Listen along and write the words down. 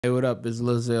Hey, what up? It's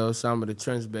Lil Osama the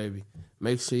Trench Baby.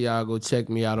 Make sure y'all go check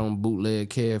me out on Bootleg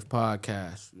KF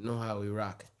Podcast. You know how we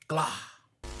rock it. Glah.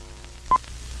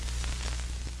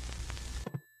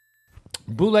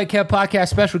 Bootleg Kev Podcast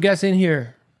special guest in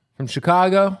here from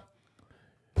Chicago.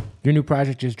 Your new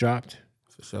project just dropped.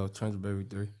 For sure, Trench Baby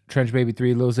 3. Trench Baby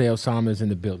 3, Lil Osama is in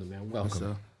the building, man.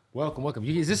 Welcome. Welcome.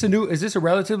 Is this a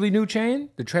relatively new chain?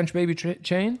 The Trench Baby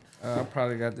chain? I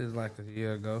probably got this like a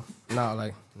year ago. No,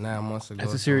 like 9 months ago.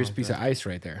 That's a serious piece of ice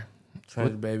right there.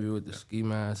 Trench Baby with the ski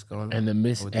mask on. And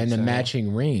the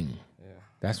matching ring. Yeah.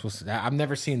 That's what's I've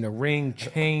never seen the ring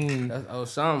chain. That's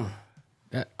Osama.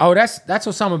 That's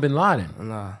Osama bin Laden.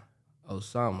 Nah.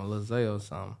 Osama. Lil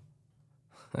Osama.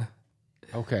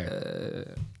 Okay.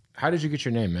 How did you get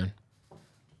your name, man?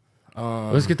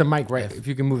 Let's get the mic right. If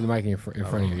you can move the mic in front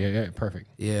of you. Yeah, perfect.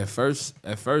 Yeah,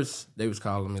 at first they was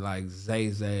calling me like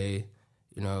Zay,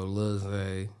 Lil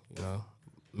Zay,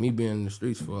 Me being in the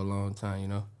streets for a long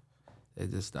time, they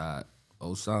just started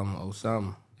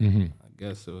Osama. Mm-hmm. I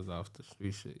guess it was off the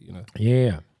street shit,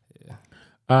 Yeah.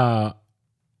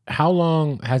 How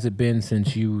long has it been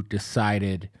since you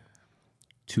decided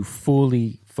to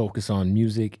fully focus on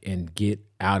music and get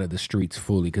out of the streets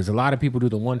fully? Because a lot of people do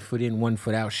the 1 foot in, 1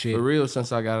 foot out shit. For real,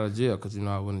 since I got out of jail, because,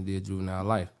 I went and did juvenile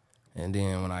life. And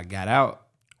then when I got out,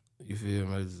 you feel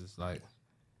me, it's just like,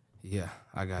 yeah,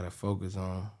 I got to focus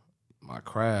on my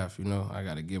craft, I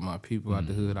got to get my people out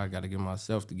the hood. I got to get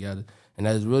myself together. And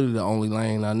that's really the only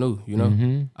lane I knew,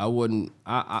 Mm-hmm.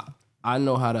 I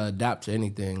know how to adapt to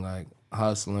anything, like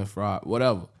hustling, fraud,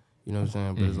 whatever. You know what I'm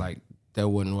saying? But it's like, that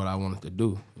wasn't what I wanted to do. You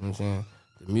know what I'm saying?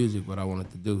 The music, what I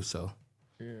wanted to do, so.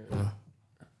 Yeah.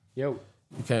 Yo.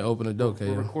 You can't open the door, can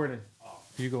you? We're recording.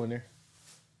 Can you go in there?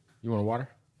 You want water?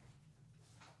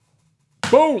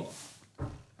 Boom!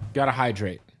 Gotta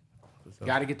hydrate.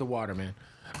 Gotta get the water,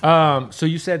 man. So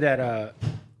you said that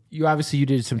you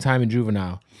did some time in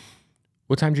juvenile.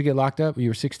 What time did you get locked up?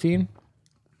 You were 16?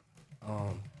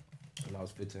 When I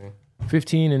was 15.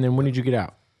 15, and then when did you get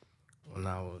out? When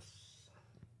I was...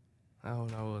 I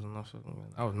was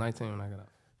 19 when I got out.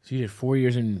 So you did 4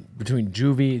 years in between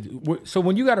juvie. So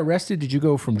when you got arrested, did you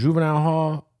go from juvenile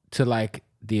hall to like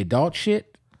the adult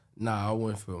shit? Nah, I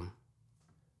went from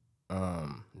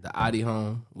the Adi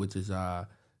home, which is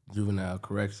juvenile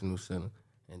correctional center,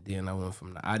 and then I went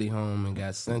from the Adi home and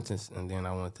got sentenced, and then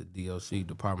I went to DOC,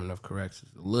 Department of Corrections,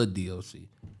 a little DOC.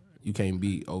 You can't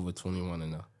be over 21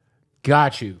 enough.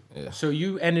 Got you. Yeah. So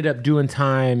you ended up doing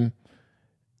time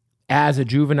as a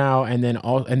juvenile, and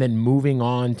then moving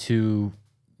on to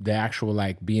the actual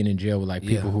like being in jail with like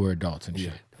people who are adults and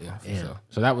shit. Yeah, for sure.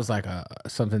 So that was like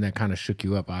something that kind of shook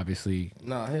you up, obviously.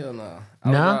 Nah, hell nah.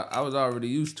 I was already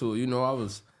used to it. I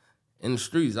was in the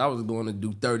streets. I was going to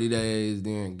do 30 days,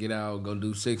 then get out, go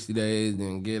do 60 days,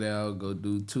 then get out, go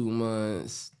do 2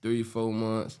 months, 3-4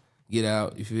 months, get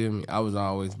out. You feel me? I was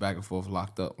always back and forth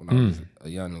locked up when I was a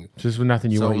young nigga. Just with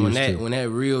nothing you weren't used to. When that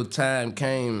real time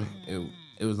came,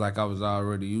 it was like I was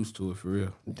already used to it for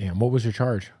real. Damn, what was your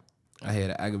charge? I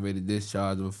had an aggravated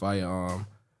discharge of a firearm.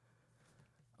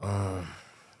 I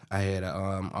had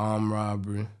an armed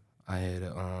robbery. I had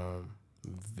a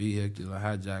vehicular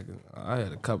hijacking. I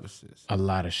had a couple shits. A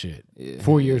lot of shit. Yeah,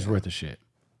 4 years worth of shit.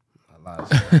 A lot of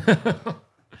shit.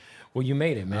 Well, you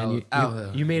made it, man.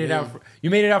 You made it Yeah. out.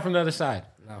 You made it out from the other side.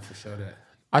 Nah, for sure that.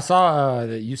 I saw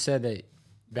that you said that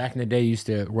back in the day you used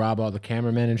to rob all the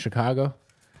cameramen in Chicago.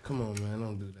 Come on, man,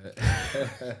 don't do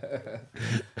that.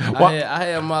 I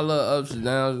had my little ups and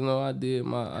downs, I did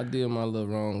my little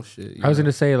wrong shit. I was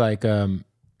gonna say, like,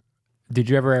 did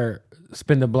you ever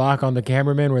spin the block on the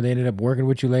cameramen where they ended up working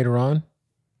with you later on?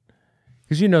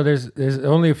 Because there's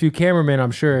only a few cameramen,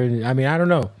 I'm sure. I mean, I don't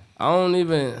know. I don't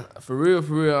even, for real,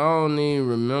 I don't even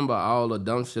remember all the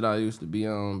dumb shit I used to be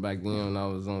on back then when I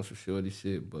was on some shorty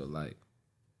shit, but like,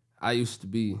 I used to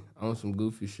be on some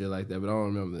goofy shit like that, but I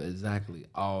don't remember exactly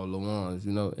all the ones,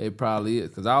 It probably is,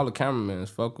 because all the cameramen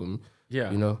fuck with me.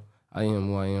 Yeah. I am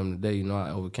who I am today,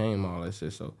 I overcame all that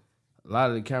shit, so a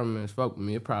lot of the cameramen fuck with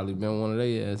me. It probably been one of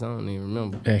their ass, I don't even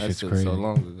remember. That shit's crazy. So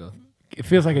long ago. It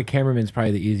feels like a cameraman's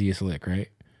probably the easiest lick, right?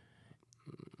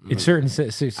 In certain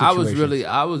situations.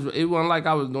 It wasn't like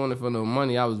I was doing it for no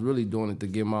money. I was really doing it to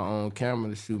get my own camera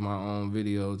to shoot my own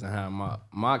videos and have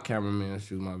my cameraman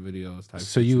shoot my videos.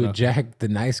 So you would jack the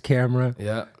nice camera,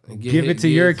 give it to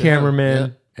your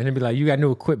cameraman, and then be like, you got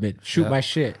new equipment, shoot my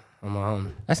shit. On my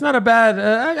own. That's not a bad,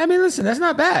 listen, that's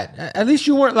not bad. At least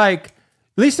you weren't like,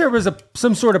 At least there was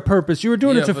some sort of purpose. You were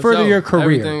doing it to further your career.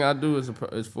 Everything I do is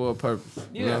for a purpose.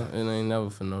 Yeah. You know? It ain't never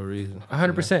for no reason.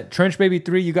 100%. Trench Baby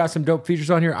 3, you got some dope features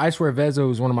on here. I Swear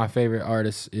Vezo is one of my favorite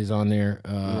artists, is on there.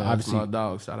 Obviously, my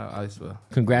dog. Shout out I Swear.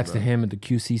 Congrats to him at the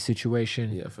QC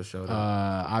situation. Yeah, for sure.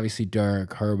 Obviously, Durk,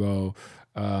 Herbo.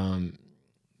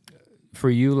 For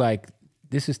you, like,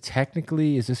 this is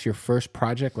technically, is this your first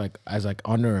project, like, as like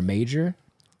under a major?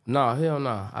 No, hell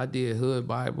no. I did Hood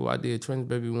Bible. I did Trench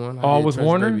Baby 1. I did was Trench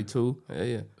Warner? Baby 2.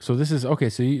 Yeah. So this is, okay,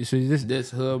 so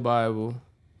this Hood Bible.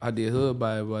 I did Hood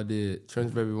Bible. I did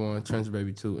Trench Baby 1, Trench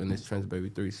Baby 2, and this Trench Baby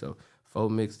 3. So 4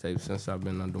 mixtapes since I've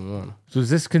been under Warner. So is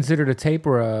this considered a tape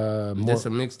or a more? That's a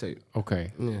mixtape.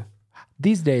 Okay. Yeah.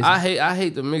 These days, I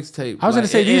hate the mixtape. I was gonna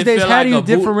say these days, how do you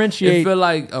differentiate? It feel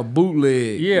like a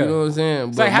bootleg. Yeah, you know what I'm saying.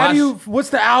 It's like, how do you?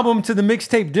 What's the album to the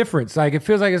mixtape difference? Like, it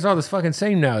feels like it's all the fucking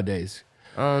same nowadays.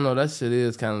 I don't know. That shit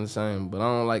is kind of the same, but I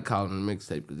don't like calling it a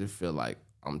mixtape because it feel like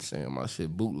I'm saying my shit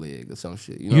bootleg or some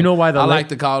shit. You know why I like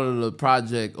to call it a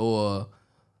project or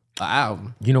an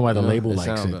album. You know why the label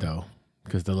likes it though,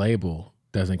 because the label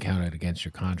doesn't count it against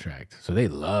your contract, so they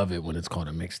love it when it's called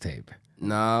a mixtape.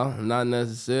 No, not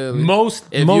necessarily. Most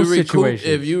situations.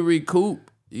 If you recoup,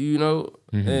 you know,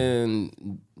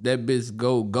 and that bitch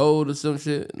go gold or some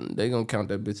shit, they gonna count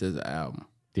that bitch as an album.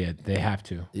 Yeah, they have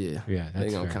to. Yeah, that's they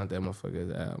gonna fair. count that motherfucker as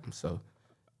an album. So,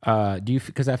 do you?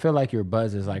 Because I feel like your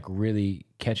buzz is like really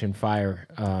catching fire.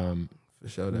 For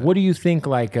sure. What do you think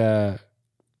like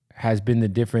has been the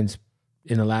difference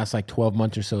in the last like 12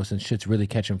 months or so since shit's really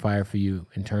catching fire for you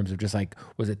in terms of just like,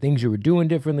 was it things you were doing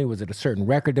differently? Was it a certain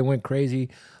record that went crazy?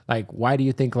 Like, why do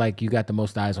you think like you got the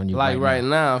most eyes on you? Like right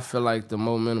now, I feel like the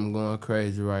momentum going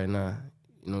crazy right now.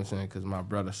 You know what I'm saying? Because my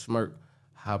brother Smirk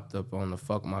hopped up on the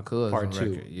Fuck My Cousin Part 2,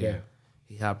 record. Yeah.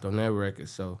 He hopped on that record.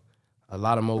 So a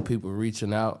lot of more people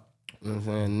reaching out. You know what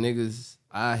I'm saying? Niggas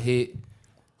I hit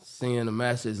seeing the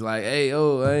message like, hey,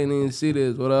 oh, I ain't even see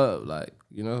this. What up? Like,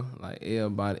 you know, like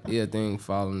everything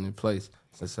falling in place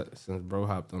since bro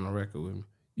hopped on the record with me.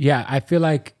 Yeah, I feel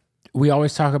like we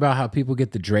always talk about how people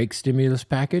get the Drake stimulus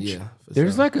package. Yeah,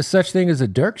 there's like a such thing as a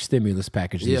Durk stimulus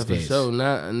package these days. Yeah, for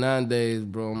sure. Nowadays,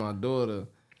 bro, my daughter.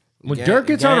 When Durk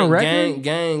gets on a record,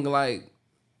 gang like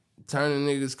turning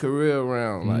niggas' career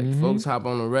around. Like folks hop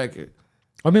on the record.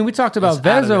 I mean, we talked about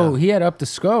Vezo. He had Up the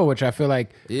Skull, which I feel like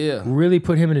really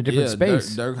put him in a different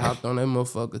space. Durk hopped on that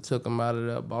motherfucker, took him out of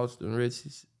that Boston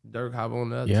Richies. Durk hopped on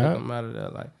that, took him out of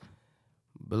that. Like,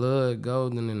 blood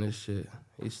golden in this shit.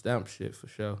 He stamped shit for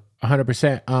sure.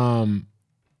 100%.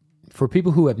 For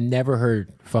people who have never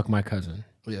heard Fuck My Cousin.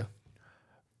 Yeah.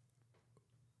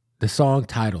 The song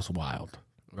title's wild.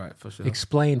 Right, for sure.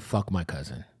 Explain Fuck My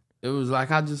Cousin. It was like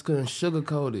I just couldn't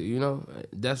sugarcoat it, you know?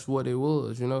 That's what it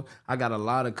was, you know? I got a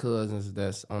lot of cousins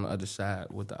that's on the other side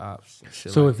with the ops. And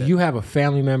shit so like if you have a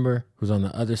family member who's on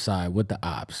the other side with the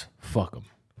ops, fuck them.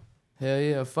 Hell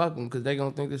yeah, fuck them, because they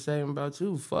gonna think the same about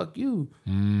you. Fuck you.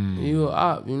 You a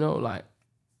op, you know? Like,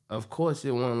 of course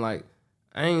it wasn't like,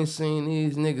 I ain't seen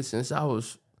these niggas since I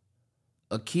was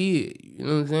a kid, you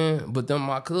know what I'm saying? But them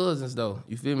my cousins, though,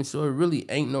 you feel me? So it really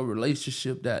ain't no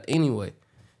relationship that anyway.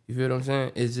 You feel what I'm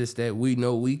saying? It's just that we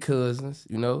know we cousins,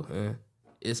 you know, and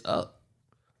it's up.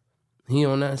 He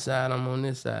on that side, I'm on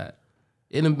this side.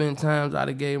 It done been times I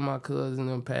done gave my cousin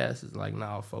them passes like,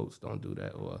 nah, folks, don't do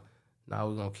that, or nah,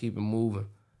 we're gonna keep it moving,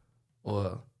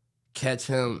 or catch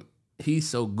him, he's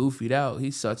so goofied out,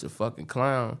 he's such a fucking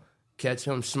clown. Catch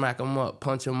him, smack him up,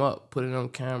 punch him up, put it on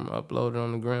camera, upload it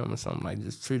on the gram or something, like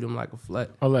just treat him like a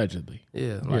flat. Allegedly.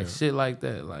 Yeah, like shit like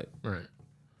that, like. Right.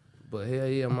 But hell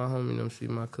yeah, my homie them see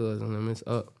my cousin and it's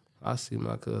up. I see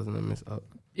my cousin and it's up.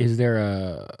 Is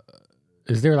there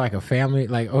like a family,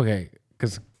 like, okay,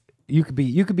 because you could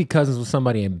be cousins with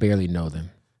somebody and barely know them.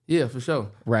 Yeah, for sure.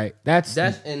 Right. That's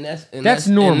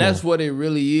normal. And that's what it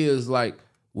really is like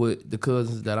with the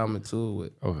cousins that I'm in tour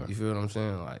with. Okay. You feel what I'm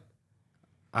saying? Like,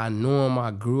 I know them,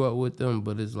 I grew up with them,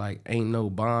 but it's like ain't no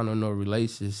bond or no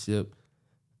relationship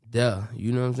there.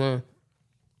 You know what I'm saying?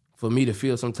 For me to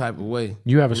feel some type of way.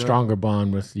 You have a stronger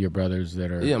bond with your brothers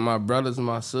that are... Yeah, my brothers and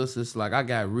my sisters. Like, I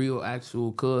got real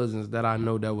actual cousins that I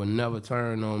know that would never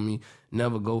turn on me,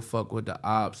 never go fuck with the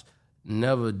ops,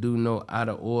 never do no out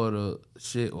of order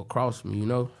shit or cross me, you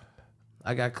know?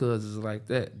 I got cousins like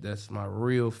that. That's my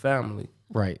real family.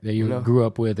 Right, that you grew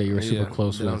up with, that you were super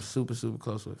close with. I'm super, super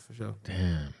close with, for sure.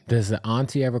 Damn. Does the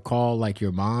auntie ever call, like,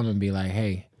 your mom and be like,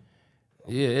 hey...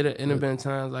 Yeah, it have been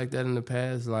times like that in the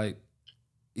past, like,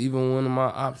 even one of my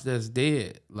ops that's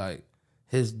dead, like,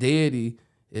 his daddy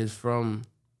is from,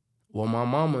 well, my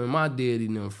mama and my daddy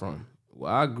them from.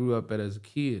 Well, I grew up at as a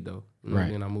kid, though. You know, right.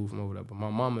 Then I moved from over there. But my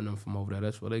mama and them from over there,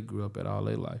 that's where they grew up at all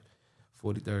their life.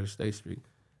 43rd State Street.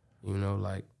 You know,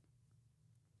 like,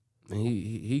 and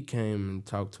he came and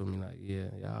talked to me like, yeah,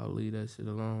 y'all leave that shit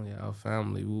alone. Y'all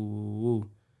family, woo, woo, woo.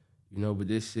 You know, but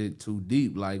this shit too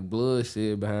deep, like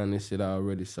bloodshed behind this shit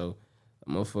already. So a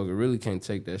motherfucker really can't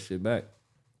take that shit back.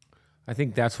 I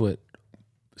think that's what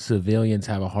civilians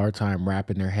have a hard time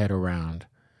wrapping their head around,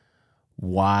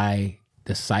 why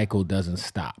the cycle doesn't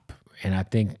stop. And I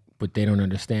think what they don't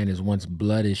understand is once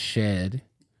blood is shed,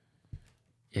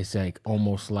 it's like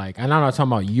almost like, and I'm not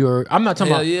talking about I'm not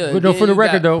talking about, but no, for the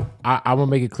record though, I want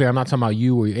to make it clear, I'm not talking about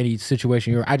you or any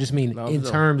situation I just mean in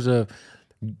terms of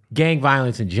gang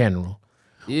violence in general.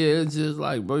 Yeah, it's just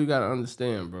like, bro, you gotta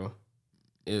understand, bro.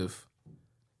 If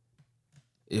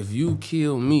you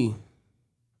kill me,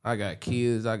 I got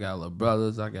kids, I got little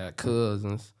brothers, I got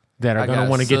cousins that are gonna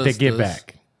want to get their get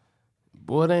back.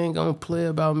 Boy, they ain't gonna play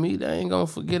about me. They ain't gonna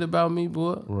forget about me,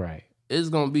 boy. Right. It's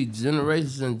gonna be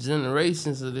generations and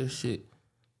generations of this shit.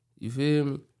 You feel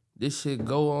me? This shit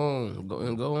go on,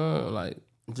 like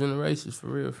generations for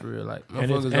real. Like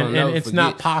motherfuckers don't never it's forget.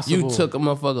 Not possible. You took a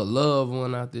motherfucker loved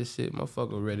one out this shit.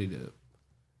 Motherfucker ready to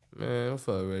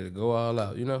go all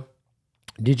out. You know.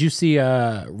 Did you see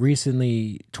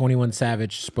recently 21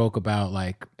 Savage spoke about,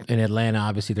 like, in Atlanta,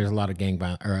 obviously there's a lot of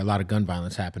a lot of gun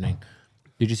violence happening.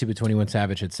 Did you see what 21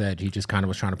 Savage had said? He just kind of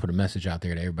was trying to put a message out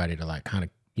there to everybody to, like, kind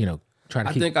of, you know, try to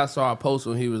keep... I think I saw a post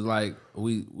when he was like,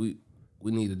 we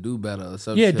need to do better or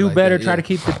something. Yeah, do like better, try to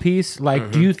keep the peace.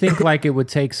 Like, do you think, like, it would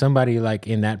take somebody, like,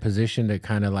 in that position to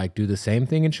kind of, like, do the same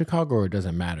thing in Chicago, or it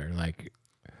doesn't matter? Like...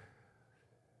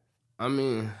 I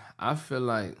mean, I feel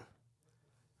like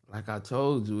I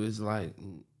told you, it's like,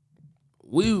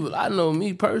 I know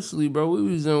me personally, bro, we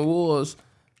was in wars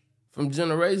from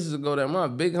generations ago that my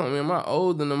big homie and my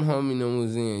older them homie them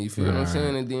was in. You feel what I'm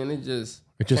saying? And then it just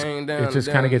came down. It just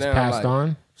kind of gets passed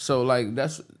on. So like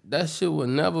that shit will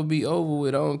never be over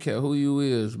with. I don't care who you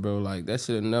is, bro. Like that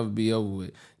shit will never be over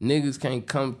with. Niggas can't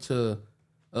come to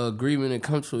an agreement and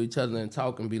come to each other and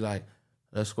talk and be like,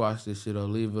 let's squash this shit or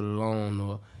leave it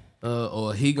alone,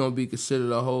 or he gonna be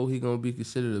considered a hoe, he gonna be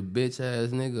considered a bitch ass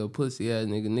nigga, a pussy ass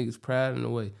nigga. Niggas pride in the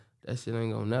way. That shit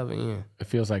ain't gonna never end. It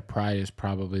feels like pride is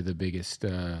probably the biggest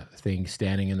thing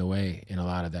standing in the way in a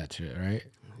lot of that shit, right?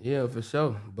 Yeah, for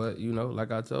sure. But, you know,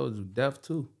 like I told you, death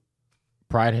too.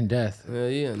 Pride and death.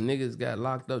 Yeah, niggas got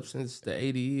locked up since the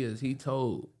 80 years, he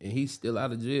told, and he's still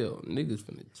out of jail. Niggas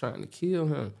finna trying to kill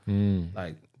him.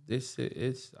 Like, this shit,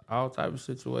 it's all type of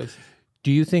situations.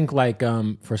 Do you think, like,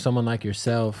 for someone like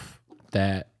yourself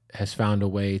that has found a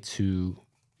way to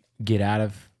get out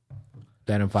of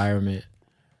that environment,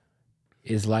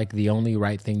 is like the only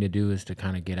right thing to do is to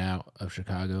kind of get out of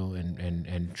Chicago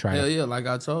and try to... Yeah, like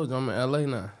I told you, I'm in LA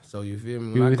now. So you feel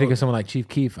me? You would think of someone like Chief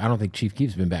Keef. I don't think Chief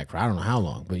Keef's been back for I don't know how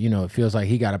long, but you know, it feels like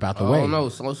he got about the way. I don't know.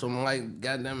 Some like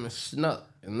goddamn snuck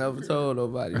and never told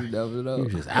nobody. You never know. He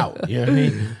was just out. You know what I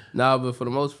mean? Nah, but for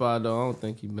the most part though, I don't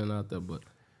think he been out there. But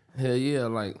hell yeah,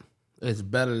 like it's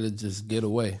better to just get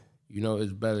away. You know,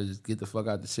 it's better to just get the fuck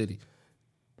out the city.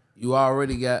 You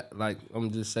already got, like,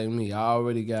 I'm just saying me, I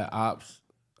already got ops,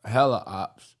 hella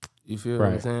ops. You feel what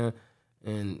I'm saying?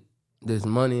 And this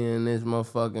money and this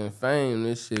motherfucking fame,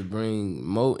 this shit bring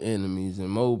more enemies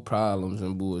and more problems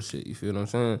and bullshit. You feel what I'm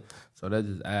saying? So that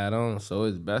just add on. So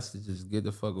it's best to just get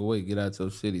the fuck away, get out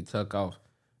your city, tuck off,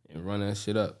 and run that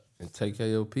shit up and take care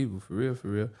of your people. For real, for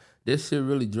real. This shit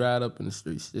really dried up in the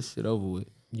streets. This shit over with.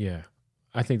 Yeah.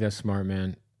 I think that's smart,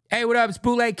 man. Hey, what up? It's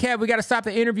Bootleg Kev. We got to stop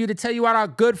the interview to tell you about our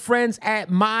good friends at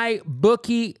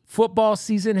MyBookie. Football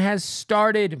season has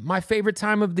started. My favorite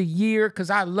time of the year because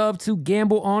I love to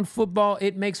gamble on football.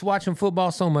 It makes watching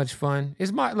football so much fun.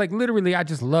 It's literally, I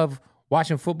just love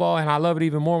watching football, and I love it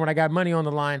even more when I got money on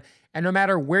the line. And no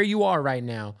matter where you are right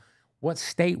now, what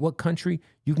state, what country,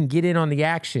 you can get in on the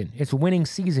action. It's winning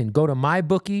season. Go to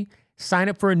MyBookie, sign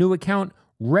up for a new account,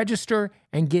 register,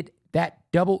 and get that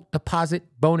double deposit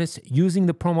bonus using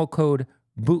the promo code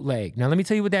BOOTLEG. Now, let me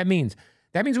tell you what that means.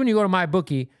 That means when you go to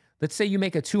MyBookie, let's say you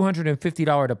make a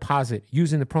 $250 deposit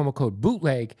using the promo code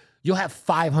BOOTLEG, you'll have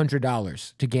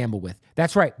 $500 to gamble with.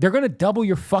 That's right. They're going to double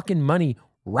your fucking money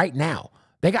right now.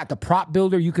 They got the prop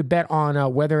builder. You could bet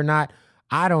on whether or not,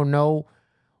 I don't know,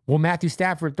 will Matthew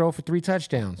Stafford throw for 3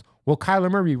 touchdowns? Will Kyler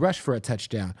Murray rush for a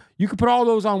touchdown? You can put all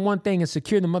those on one thing and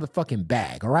secure the motherfucking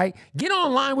bag, all right? Get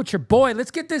online with your boy. Let's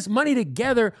get this money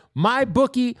together.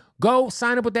 MyBookie, go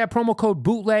sign up with that promo code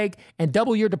BOOTLEG and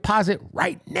double your deposit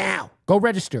right now. Go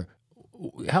register.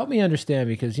 Help me understand,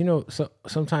 because, you know,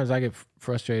 sometimes I get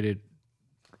frustrated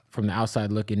from the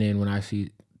outside looking in when I see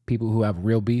people who have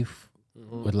real beef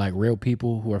with, like, real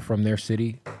people who are from their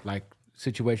city, like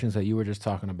situations that you were just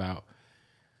talking about.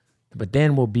 but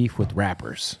then we'll beef with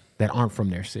rappers that aren't from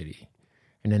their city.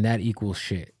 And then that equals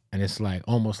shit. And it's like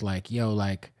almost like, yo,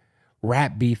 like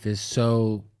rap beef is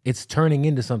so, it's turning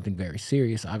into something very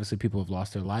serious. Obviously, people have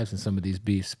lost their lives in some of these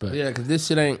beefs, but yeah, because this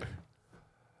shit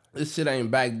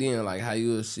ain't back then like how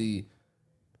you would see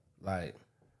like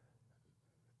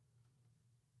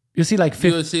you'll see like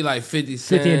 50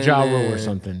 Cent and Ja Rule or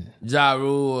something. Ja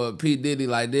Rule or P. Diddy,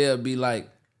 like they'll be like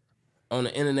on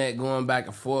the internet going back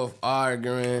and forth,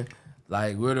 arguing,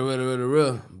 like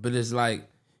real. But it's like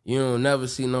you don't never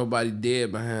see nobody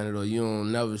dead behind it, or you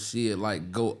don't never see it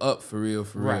like go up for real.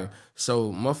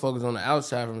 So motherfuckers on the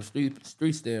outside from a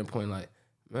street standpoint, like,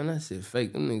 man, that shit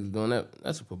fake. Them niggas doing that.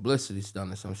 That's a publicity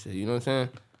stunt or some shit. You know what I'm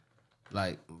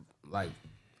saying? Like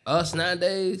us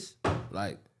nowadays,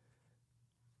 like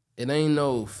it ain't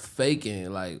no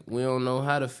faking. Like we don't know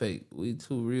how to fake. We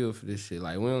too real for this shit.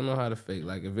 Like we don't know how to fake.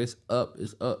 Like if it's up,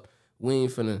 it's up. We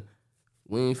ain't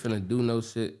finna do no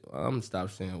shit. I'm gonna stop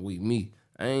saying me.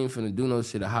 I ain't finna do no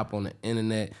shit to hop on the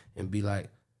internet and be like,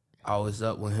 oh, it's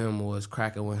up with him or it's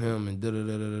cracking with him and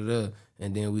da-da-da-da-da-da.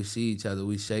 And then we see each other,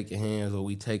 we shaking hands or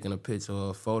we taking a picture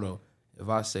or a photo. If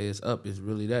I say it's up, it's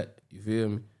really that. You feel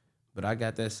me? But I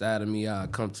got that side of me. I'll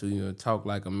come to you and talk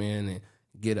like a man and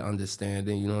get an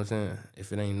understanding. You know what I'm saying?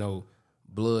 If it ain't no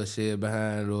bloodshed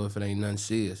behind it or if it ain't nothing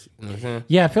serious. You know what I'm saying?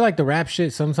 Yeah, I feel like the rap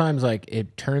shit sometimes like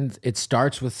it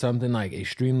starts with something like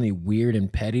extremely weird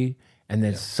and petty. And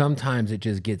then sometimes it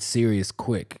just gets serious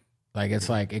quick. Like it's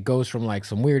like it goes from like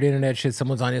some weird internet shit.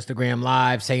 Someone's on Instagram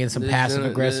Live saying some passive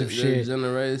aggressive shit. This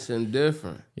generation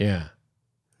different. Yeah,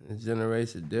 this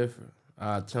generation different.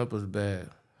 Our temper's bad.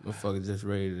 Motherfuckers just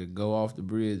ready to go off the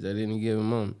bridge at any given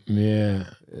moment. Yeah.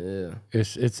 Yeah.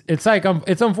 It's like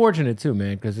it's unfortunate too,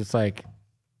 man, because it's like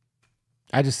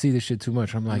I just see this shit too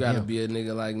much. I'm like, you gotta be a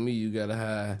nigga like me. You gotta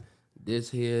hide this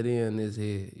head in this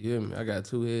head. You hear me? I got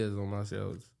 2 heads on my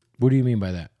shoulders. What do you mean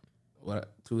by that?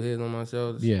 What? 2 heads on my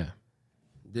shoulders? Yeah.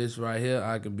 This right here,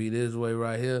 I could be this way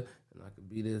right here, and I could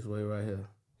be this way right here.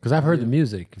 Because I've heard the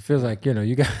music. It feels like, you know,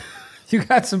 you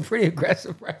got some pretty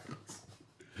aggressive records.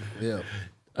 Yeah.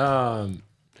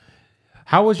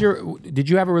 How was did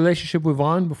you have a relationship with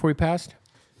Vaughn before he passed?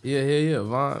 Yeah.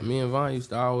 Me and Vaughn used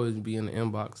to always be in the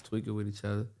inbox tweaking with each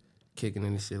other, kicking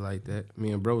and shit like that.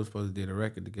 Me and bro was supposed to do a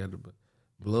record together, but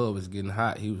blood was getting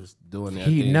hot. He was doing that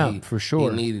Heating up, for sure.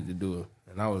 He needed to do it.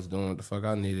 And I was doing what the fuck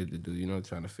I needed to do, you know,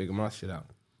 trying to figure my shit out.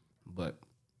 But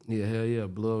yeah, hell yeah,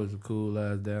 blood was a cool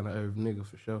ass down to earth nigga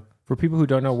for sure. For people who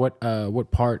don't know,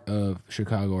 what part of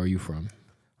Chicago are you from?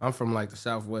 I'm from like the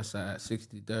southwest side,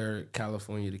 63rd,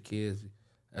 California, the kids.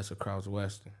 That's across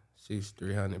Western.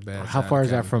 6300 bad. How far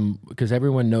is that from? Because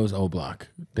everyone knows O Block.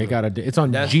 They it's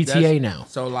on GTA now.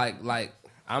 So like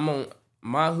I'm on.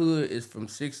 My hood is from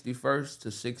 61st to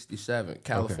 67th,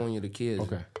 California, the kids.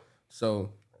 Okay.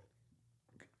 So,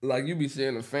 like, you be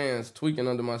seeing the fans tweaking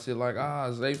under my shit, like,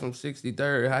 Zay from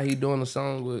 63rd, how he doing a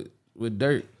song with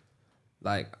Durk?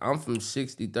 Like, I'm from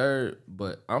 63rd,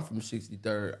 but I'm from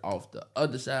 63rd off the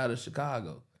other side of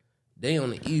Chicago. They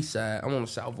on the east side, I'm on the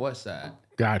southwest side.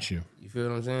 Got you. You feel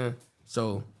what I'm saying?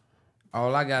 So,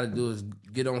 all I got to do is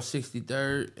get on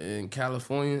 63rd in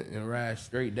California and ride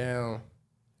straight down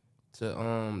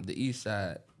to the east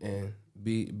side and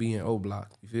be in O Block.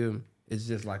 You feel me? It's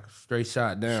just like a straight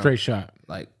shot down. Straight shot.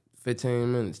 Like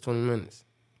 15 minutes, 20 minutes.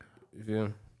 You feel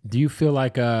me? Do you feel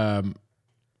like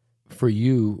for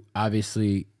you,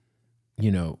 obviously,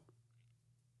 you know,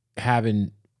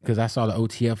 having, because I saw the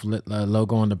OTF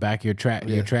logo on the back of your track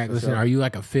listen, sure. Are you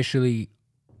like officially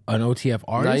an OTF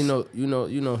artist? Now you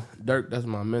know Durk, that's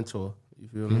my mentor. You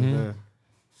feel what I'm saying?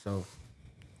 So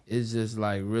it's just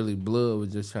like really blood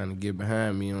was just trying to get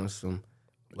behind me on some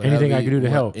anything I could do to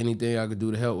help. Anything I could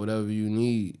do to help, whatever you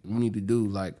need to do,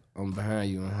 like I'm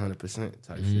behind you 100%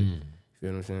 type shit. You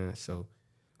feel what I'm saying? So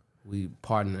we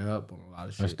partner up on a lot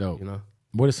of shit. That's dope. You know?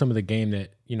 What is some of the game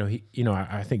that,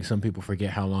 I think some people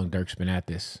forget how long Durk's been at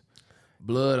this.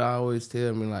 Blood, I always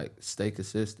tell me, like, stay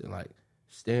consistent. Like,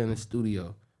 stay in the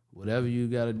studio. Whatever you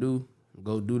got to do,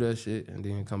 go do that shit and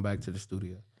then come back to the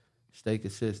studio. Stay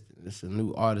consistent. It's a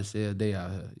new artist every day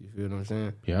out here. You feel what I'm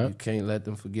saying? Yeah. You can't let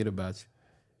them forget about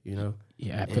you. You know?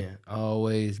 Yeah. And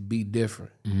always be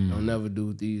different. Don't never do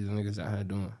what these niggas out here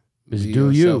doing. Just be do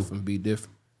yourself you. And be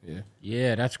different. Yeah.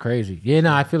 Yeah, that's crazy. Yeah,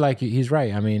 no, I feel like he's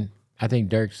right. I mean, I think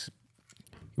Durk's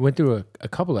went through a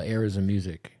couple of eras of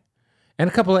music. And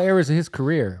a couple of eras of his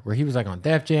career where he was like on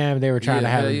Def Jam. They were trying to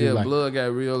have him do like... Blood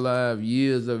got real live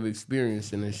years of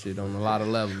experience in this shit on a lot of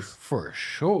levels. For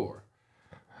sure.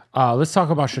 Let's talk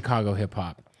about Chicago hip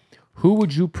hop. Who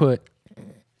would you put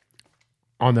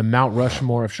on the Mount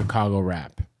Rushmore of Chicago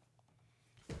rap?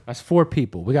 That's 4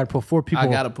 people. We got to put 4 people. I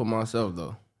got to put myself,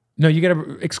 though. No, you got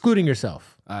to, excluding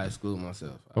yourself. I exclude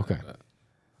myself. Okay.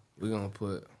 We're going to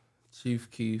put Chief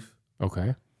Keef.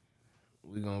 Okay.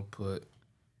 We're going to put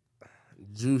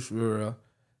Juice WRLD,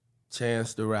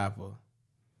 Chance the Rapper,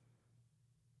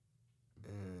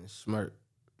 and Smirk.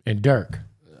 And Durk.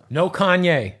 Yeah. No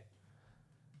Kanye.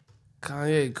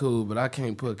 Kanye cool, but I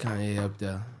can't put Kanye up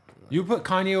there. You put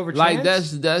Kanye over Chance? Like,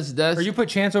 that's... Or you put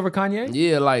Chance over Kanye?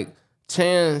 Yeah, like,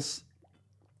 Chance,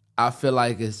 I feel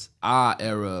like it's our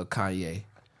era of Kanye.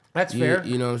 That's fair.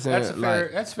 You know what I'm saying? That's fair.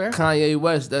 Like, that's fair. Kanye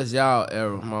West, that's y'all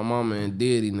era. My mama and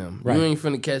Diddy and them. Right. You ain't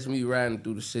finna catch me riding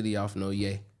through the city off no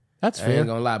Ye. That's fair. I ain't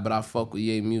gonna lie, but I fuck with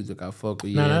Ye music. I fuck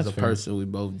with Ye as a person. We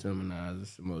both Geminis and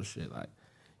some more shit. Like,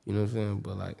 you know what I'm saying?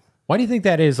 But like, why do you think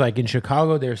that is? Like in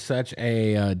Chicago, there's such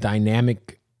a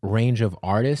dynamic range of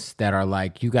artists that are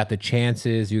like, you got the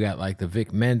Chances, you got like the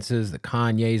Vic Mensas, the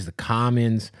Kanyes, the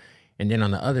Commons, and then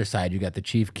on the other side, you got the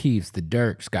Chief Keefs, the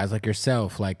Durks, guys like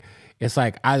yourself. Like, it's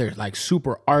like either like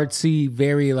super artsy,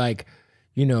 very like,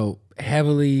 you know,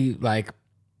 heavily like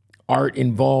art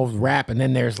involved rap, and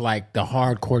then there's like the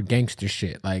hardcore gangster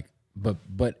shit. Like, but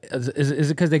is it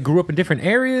because they grew up in different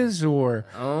areas, or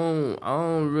I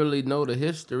don't really know the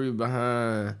history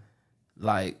behind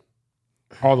like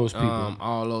all those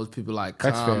people. Like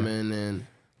That's Common fair. And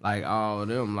like all of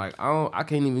them. Like I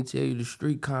can't even tell you the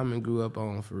street Common grew up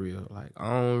on for real. Like I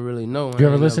don't really know. You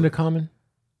ever listen to Common?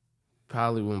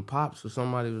 Probably when Pops or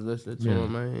somebody was listening to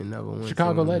him, man. He never went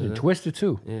Chicago legend. Twister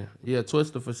too. Yeah,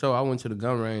 Twister for sure. I went to the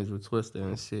gun range with Twister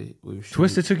and shit.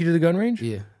 Twister took you to the gun range?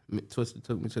 Yeah, Twister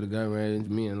took me to the gun range.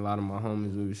 Me and a lot of my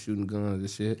homies, we was shooting guns and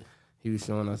shit. He was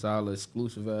showing us all the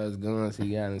exclusive ass guns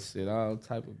he got and shit, all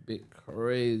type of big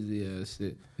crazy ass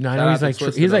shit. No, I know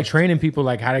he's like training people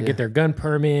like how to get their gun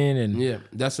permit and yeah,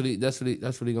 that's what he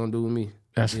gonna do with me.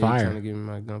 That's fire. Trying to give me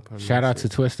my gun permit. Shout out to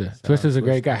Twister. Twister's a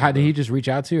great guy. How did he just reach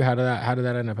out to you? How did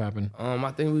that end up happening?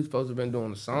 I think we was supposed to have been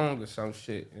doing a song or some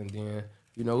shit, and then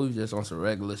we was just on some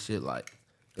regular shit like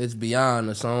it's beyond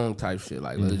the song type shit.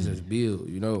 Like let's just build,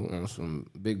 on some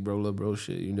big bro, little bro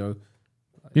shit,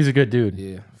 He's a good dude.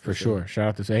 Yeah, for sure. Shout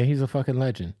out to say he's a fucking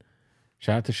legend.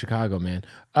 Shout out to Chicago, man.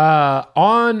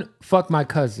 On Fuck My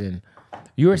Cousin,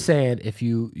 you were saying if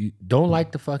you don't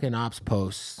like the fucking ops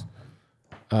posts,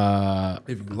 if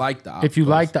you like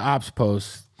the ops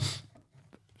posts.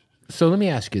 So let me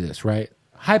ask you this, right?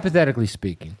 Hypothetically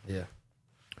speaking, yeah,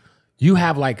 you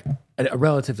have like a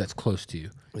relative that's close to you,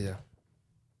 yeah,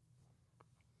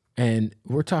 and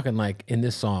we're talking like in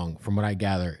this song, from what I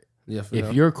gather. Yeah,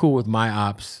 if you're cool with my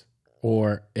ops,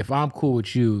 or if I'm cool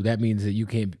with you, that means that you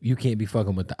can't be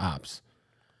fucking with the ops.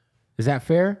 Is that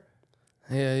fair?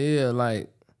 Yeah. Like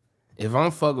if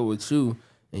I'm fucking with you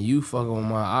and you fucking with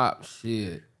my ops,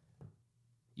 shit,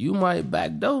 you might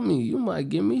backdoor me. You might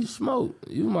give me smoke.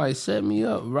 You might set me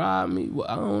up, rob me.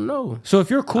 I don't know. So if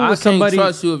you're cool with somebody, I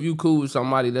can't trust you if you cool with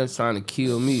somebody that's trying to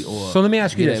kill me. Or so let me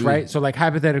ask you this, right? So like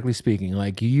hypothetically speaking,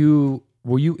 like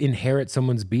will you inherit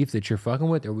someone's beef that you're fucking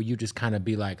with, or will you just kind of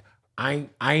be like, I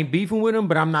ain't beefing with him,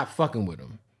 but I'm not fucking with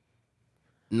him?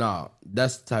 Nah,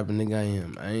 that's the type of nigga I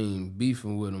am. I ain't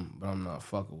beefing with him, but I'm not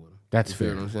fucking with him. That's fair.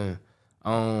 You know what I'm saying?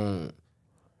 I don't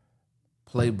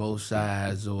play both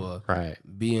sides or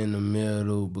be in the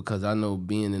middle, because I know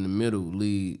being in the middle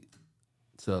lead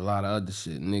to a lot of other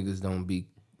shit. Niggas don't be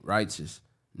righteous.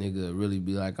 Nigga really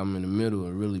be like, I'm in the middle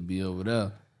and really be over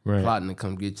there plotting to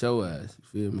come get your ass. You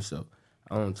feel me? So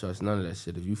I don't trust none of that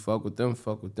shit. If you fuck with them,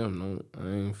 fuck with them. No, I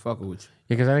ain't fucking with you.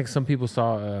 Yeah, because I think some people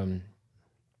saw,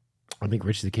 I think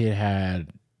Rich the Kid had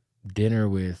dinner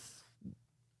with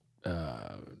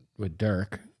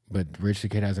Durk, but Rich the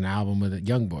Kid has an album with a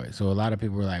young boy. So a lot of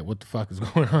people were like, what the fuck is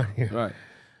going on here?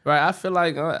 Right. I feel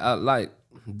like like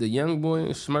the young boy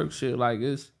and Smirk shit, like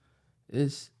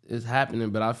it's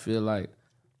happening, but I feel like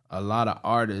a lot of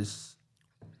artists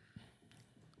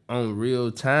on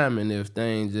real time, and if they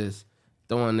ain't just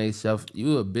throwing themselves,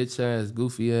 you a bitch ass,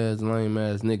 goofy ass, lame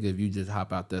ass nigga if you just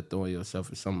hop out there throwing yourself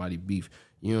with somebody beef.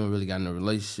 You don't really got no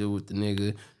relationship with the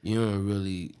nigga. You don't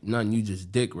really nothing. You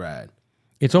just dick ride.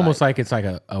 It's almost like it's like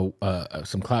a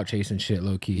some clout chasing shit,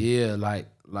 low key. Yeah, like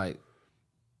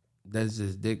that's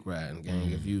just dick riding,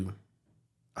 gang. If you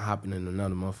hopping in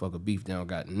another motherfucker beef, they don't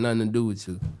got nothing to do with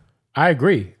you. I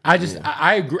agree.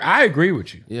 I agree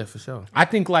with you. Yeah, for sure. I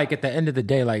think like at the end of the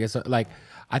day, like it's like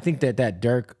I think that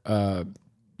Durk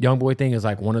young boy thing is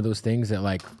like one of those things that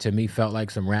like to me felt like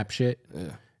some rap shit.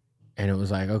 Yeah. And it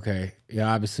was like, okay,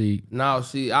 yeah, obviously. Now,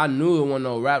 see, I knew it wasn't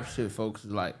no rap shit, folks.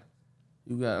 Like,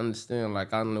 you gotta understand,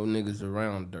 like, I know niggas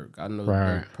around Durk. I know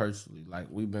Durk personally. Like,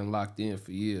 we've been locked in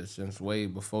for years, since way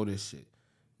before this shit.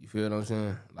 You feel what I'm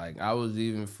saying? Like, I was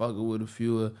even fucking with a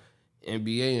few of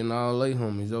NBA and all they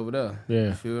homies over there. Yeah.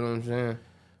 You feel what I'm saying?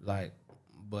 Like,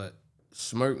 but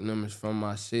Smirk and them is from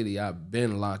my city. I've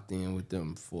been locked in with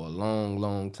them for a long,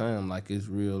 long time. Like, it's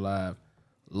real live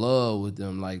love with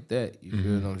them like that. You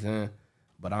feel what I'm saying?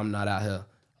 But I'm not out here,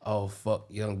 oh, fuck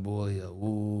young boy.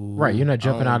 Woo. Right, you're not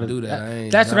jumping out of do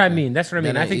that. That's what I mean. That's what I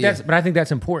mean. I think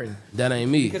that's important. That ain't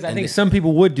me. Because I think some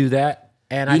people would do that.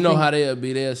 And you know how they'll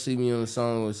be there, see me on the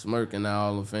song with Smirk, and now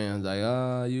all the fans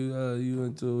like, you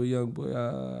into a young boy.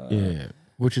 Yeah,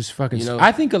 which is fucking. You know,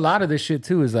 I think a lot of this shit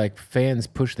too is like fans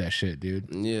push that shit,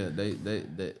 dude. Yeah,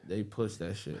 they push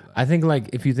that shit. Like, I think like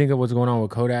if you think of what's going on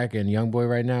with Kodak and YoungBoy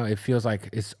right now, it feels like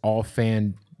it's all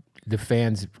the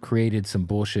fans created some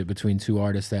bullshit between two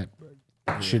artists that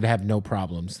should have no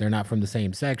problems. They're not from the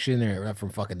same section. They're not from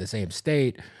fucking the same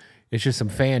state. It's just some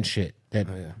fan shit that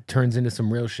turns into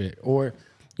some real shit, or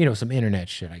you know, some internet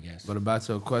shit, I guess. But about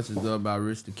your questions though about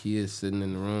Rich the Kid sitting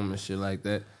in the room and shit like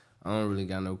that, I don't really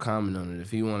got no comment on it.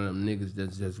 If he one of them niggas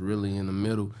that's just really in the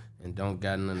middle and don't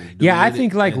got nothing to do I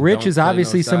think like Rich is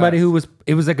obviously somebody who was.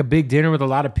 It was like a big dinner with a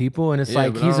lot of people, and it's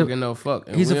like he's don't get no fuck.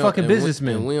 And he's a fucking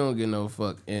businessman. And we don't get no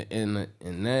fuck in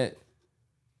that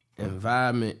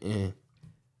environment. And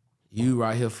you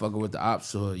right here fucking with the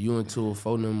ops, or you into a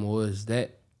phone number, or is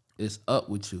that? It's up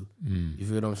with you. You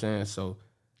feel what I'm saying? So,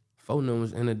 phone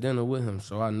numbers in a dinner with him,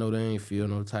 so I know they ain't feel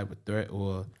no type of threat,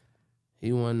 or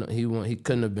he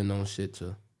couldn't have been on shit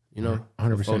to, you know,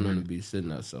 100%. Phone number be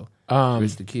sitting there. So,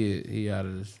 Rich the Kid, he out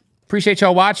of this. Appreciate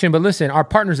y'all watching, but listen, our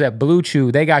partners at Blue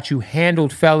Chew, they got you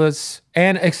handled, fellas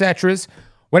and etceteras.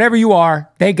 Whatever you are,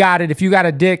 they got it. If you got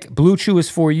a dick, Blue Chew is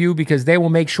for you because they will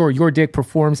make sure your dick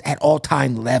performs at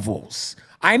all-time levels.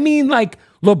 I mean, like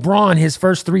LeBron, his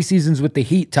first 3 seasons with the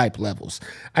Heat type levels.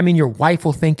 I mean, your wife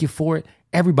will thank you for it.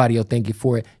 Everybody will thank you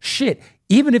for it. Shit,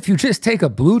 even if you just take a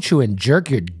Blue Chew and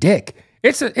jerk your dick,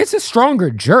 it's a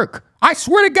stronger jerk. I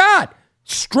swear to God,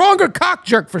 stronger cock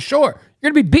jerk for sure.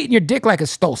 You're gonna be beating your dick like it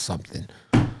stole something.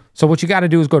 So what you gotta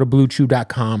do is go to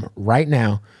bluechew.com right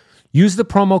now. Use the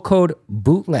promo code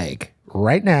BOOTLEG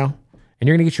right now, and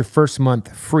you're gonna get your first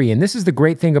month free. And this is the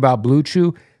great thing about Blue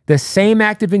Chew. The same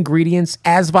active ingredients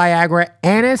as Viagra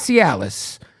and as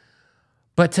Cialis,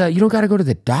 but you don't got to go to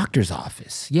the doctor's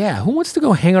office. Yeah, who wants to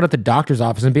go hang out at the doctor's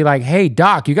office and be like, hey,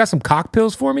 doc, you got some cock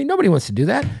pills for me? Nobody wants to do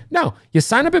that. No, you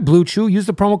sign up at Blue Chew, use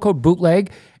the promo code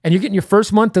BOOTLEG, and you're getting your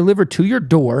first month delivered to your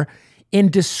door in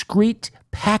discreet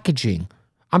packaging.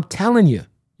 I'm telling you,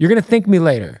 you're going to thank me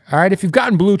later, all right? If you've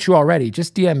gotten Blue Chew already,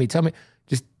 just DM me. Tell me,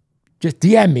 just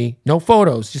DM me. No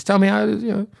photos. Just tell me how,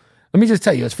 you know. Let me just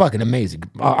tell you, it's fucking amazing.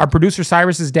 Our producer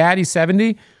Cyrus's dad, he's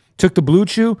 70, took the Blue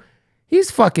Chew. He's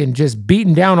fucking just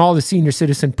beating down all the senior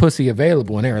citizen pussy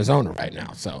available in Arizona right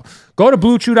now. So go to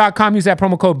bluechew.com, use that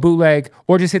promo code BOOTLEG,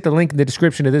 or just hit the link in the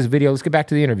description of this video. Let's get back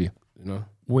to the interview. You know,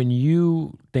 when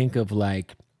you think of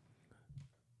like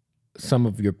some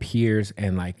of your peers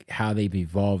and like how they've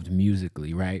evolved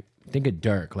musically, right? Think of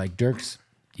Durk. Like Durk's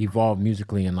evolved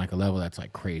musically in like a level that's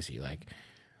like crazy. Like,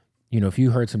 you know, if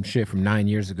you heard some shit from 9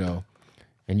 years ago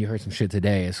and you heard some shit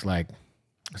today, it's like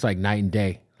night and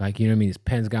day. Like, you know what I mean? His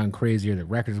pen's gone crazier. The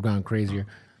records have gone crazier.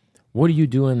 What are you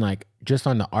doing, like, just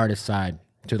on the artist side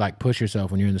to, like, push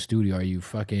yourself when you're in the studio? Are you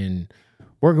fucking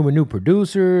working with new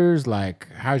producers? Like,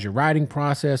 how's your writing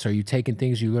process? Are you taking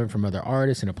things you learned from other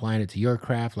artists and applying it to your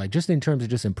craft? Like, just in terms of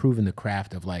just improving the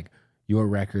craft of, like, your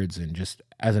records and just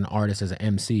as an artist, as an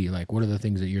MC, like, what are the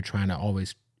things that you're trying to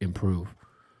always improve?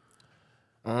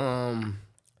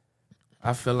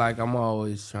 I feel like I'm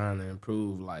always trying to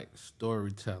improve, like,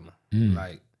 storytelling.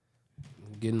 Like,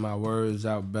 getting my words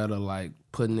out better, like,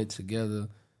 putting it together.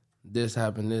 This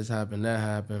happened, that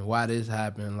happened, why this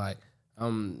happened. Like,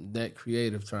 I'm that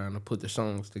creative trying to put the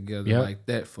songs together like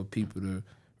that for people to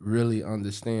really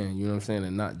understand, you know what I'm saying?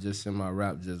 And not just in my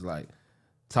rap, just, like,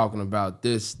 talking about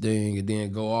this thing and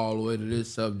then go all the way to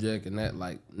this subject and that,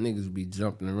 like, niggas be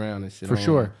jumping around and shit. For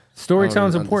sure.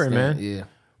 Storytelling's important, man. Yeah.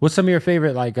 What's some of your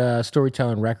favorite, like,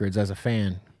 storytelling records as a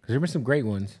fan? Because there were some great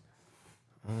ones.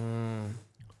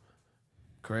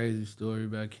 Crazy Story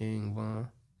by King Von.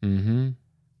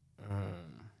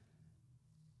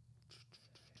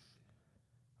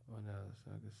 What else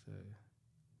I could say?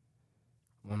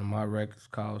 One of my records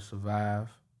called Survive.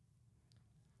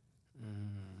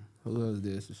 Who else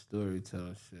did some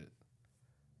storytelling shit?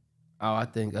 Oh, I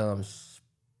think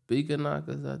Speaker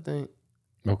Knockers, I think.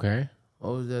 Okay.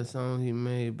 What was that song he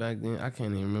made back then? I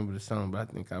can't even remember the song, but I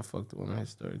think I fucked with one of his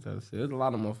storytelling shit. There's a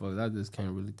lot of motherfuckers. I just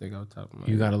can't really think off the top of my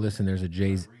head. You gotta listen. There's a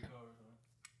Jay-Z.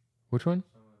 Which one?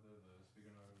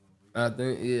 I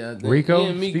think Rico?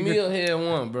 Ian Meek Mill had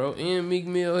one, bro. Ian Meek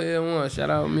Mill had one. Shout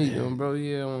out Meek, bro.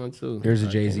 He had one too. There's a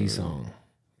Jay-Z song.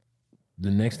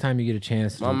 The next time you get a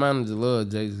chance, my manager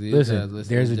loves Jay-Z. Listen,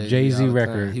 there's a Jay-Z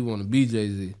record. He want to be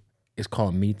Jay-Z. It's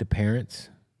called Meet the Parents.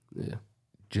 Yeah.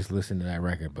 Just listen to that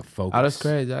record, but focus. Oh, that's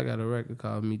crazy. I got a record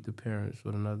called Meet the Parents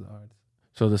with another artist.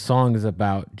 So the song is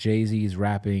about Jay-Z's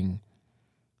rapping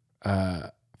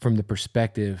from the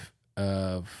perspective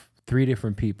of 3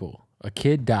 different people. A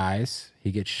kid dies, he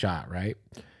gets shot, right?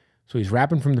 So he's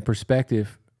rapping from the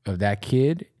perspective of that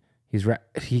kid.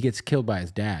 He gets killed by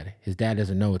his dad. His dad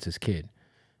doesn't know it's his kid.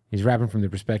 He's rapping from the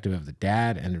perspective of the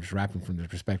dad, and he's rapping from the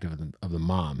perspective of the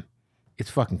mom. It's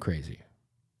fucking crazy.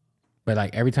 But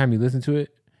like every time you listen to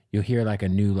it, you'll hear like a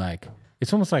new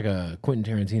it's almost like a Quentin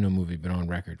Tarantino movie, but on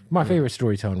record. My favorite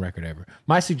storytelling record ever.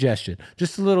 My suggestion,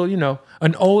 just a little,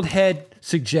 an old head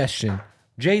suggestion.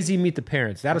 Jay-Z Meet the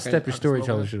Parents. That'll step your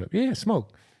storytelling shit up. Yeah,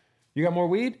 smoke. You got more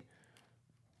weed?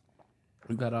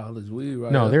 We got all this weed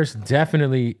right No, up. there's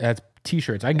definitely, that's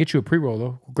t-shirts. I can get you a pre-roll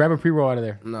though. Grab a pre-roll out of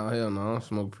there. No, hell no. I don't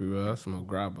smoke pre-roll. I smoke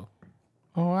grabber.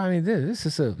 Oh, I mean, this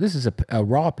is a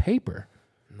raw paper.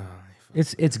 Nah.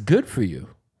 It's good for you.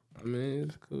 I mean,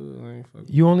 it's cool. I ain't fucking.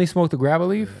 You only smoke the grabber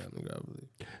leaf? Yeah, the grabber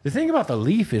leaf. The thing about the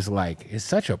leaf is it's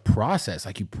such a process.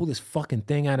 Like you pull this fucking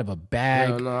thing out of a bag.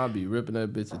 Hell no, I'll be ripping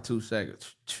that bitch in 2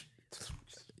 seconds.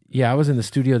 Yeah, I was in the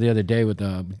studio the other day with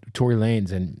Tory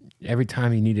Lanez, and every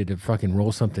time he needed to fucking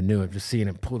roll something new, I'm just seeing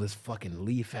him pull this fucking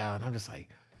leaf out. And I'm just like,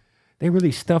 they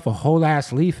really stuff a whole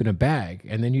ass leaf in a bag,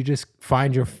 and then you just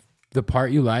find the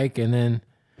part you like, and then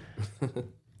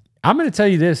I'm gonna tell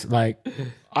you this, I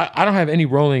don't have any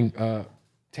rolling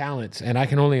talents, and I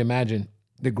can only imagine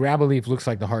the grab a leaf looks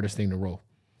like the hardest thing to roll.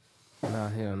 Nah,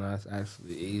 hell no, it's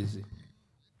actually easy.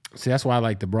 See, that's why I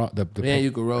like Then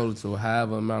you can roll it to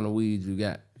however amount of weed you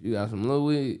got. You got some little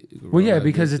weed. Well, yeah,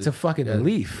 because it's a fucking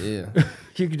leaf. Yeah,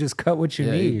 you can just cut what you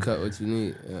need. You cut what you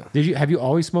need. Yeah. Have you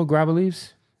always smoked grab a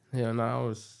leaves? Yeah,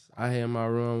 no, I had my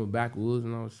run with backwoods,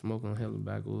 and I was smoking hella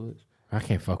backwoods. I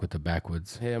can't fuck with the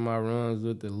backwoods. Had my runs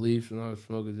with the leaves, and I was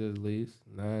smoking just leaves.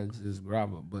 Nah, it's just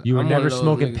grabber. But you were never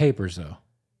smoking papers though.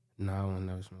 No, I was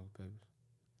never smoking papers.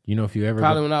 You know, if you ever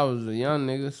probably when I was a young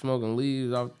nigga smoking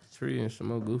leaves off the tree and some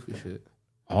more goofy shit.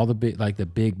 All the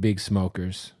big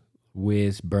smokers,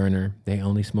 Wiz, Burner, they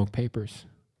only smoke papers.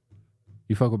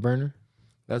 You fuck with Burner?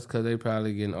 That's because they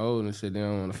probably getting old and shit. They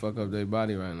don't want to fuck up their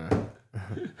body right now.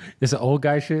 It's an old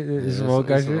guy shit? It's some old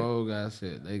guy shit? Some old guy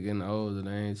shit. They getting older.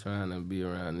 They ain't trying to be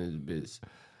around this bitch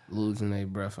losing their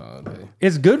breath all day.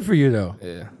 It's good for you, though.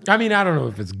 Yeah. I mean, I don't know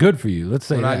if it's good for you. Let's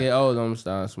say when I get old, I'm going to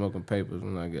start smoking papers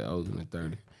when I get older than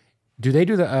 30. Do they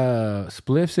do the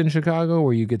spliffs in Chicago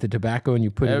where you get the tobacco and you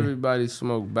put Everybody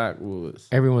smoke backwoods.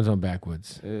 Everyone's on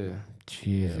backwoods. Yeah.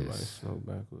 Jesus. Everybody smoke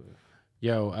backwoods.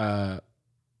 Yo,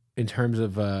 in terms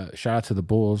of shout out to the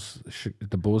Bulls.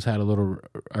 The Bulls had a little.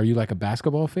 Are you like a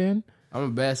basketball fan? I'm a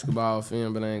basketball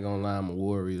fan, but I ain't gonna lie, I'm a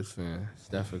Warriors fan.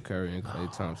 Stephen Curry and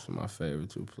Klay Thompson, my favorite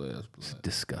 2 players. It's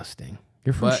disgusting.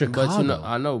 You're from Chicago. But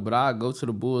I know, but I go to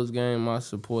the Bulls game. I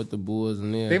support the Bulls,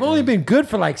 and they've only been good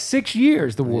for like 6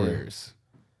 years. The Warriors.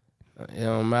 It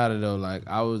don't matter though. Like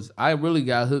I really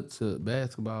got hooked to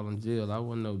basketball in jail. I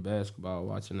wasn't no basketball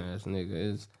watching ass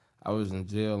nigga. I was in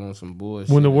jail on some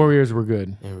bullshit. When the Warriors were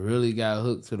good. And really got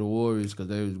hooked to the Warriors because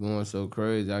they was going so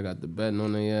crazy. I got the betting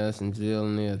on their ass in jail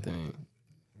and everything.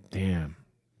 Damn.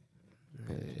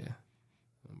 Yeah.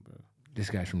 This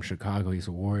guy's from Chicago. He's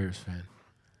a Warriors fan.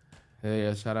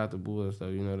 Yeah, shout out to Bulls though.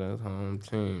 You know, that's home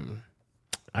team.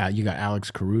 You got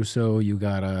Alex Caruso. You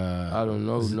got I don't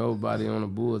know nobody on the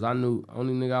Bulls. I knew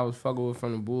only nigga I was fucking with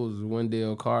from the Bulls was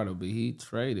Wendell Carter, but he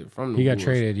traded from the Bulls. He got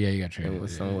traded. Yeah, he got traded.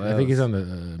 I think he's on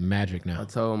the Magic now. I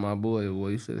told my boy,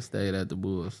 well, you should have stayed at the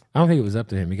Bulls. I don't think it was up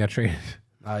to him. He got traded.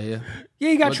 Oh yeah. Yeah,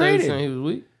 he got traded. They saying he was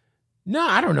weak? No,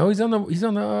 I don't know. He's on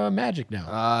the Magic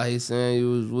now. He's saying he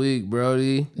was weak,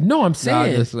 Brody. No, I'm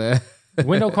saying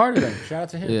Wendell Carter. Though. Shout out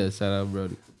to him. Yeah, shout out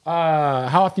Brody.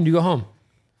 How often do you go home?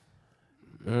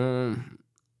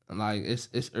 Like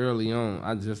it's early on.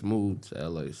 I just moved to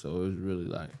LA, so it's really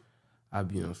like I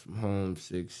be on some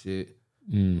homesick shit.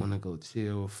 Wanna go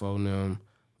chill with them.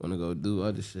 Wanna go do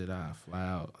other shit. I fly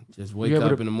out. Just wake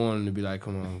up in the morning and be like,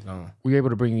 come on, go on. Were you able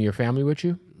to bring your family with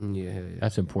you? Yeah.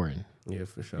 That's important. Yeah,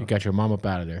 for sure. You got your mom up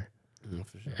out of there. Yeah,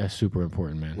 for sure. That's super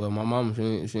important, man. Well, my mom,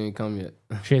 she ain't come yet.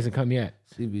 She hasn't come yet.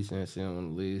 She be saying she don't want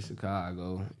to leave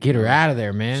Chicago. Get her out of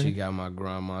there, man. She got my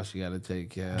grandma she got to take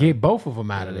care of. Get both of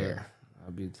them out of there. I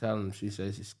be telling her, she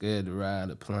says she's scared to ride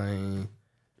a plane.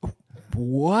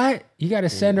 What? You got to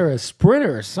send her a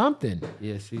Sprinter or something.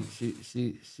 Yeah,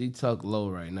 she tucked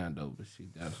low right now, though, but she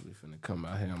definitely finna come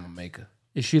out here. I'm going to make her.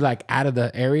 Is she like out of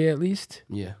the area at least?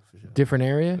 Yeah, for sure. Different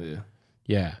area?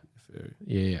 Yeah.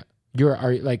 Yeah.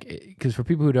 Are like, because for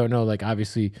people who don't know, like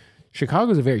obviously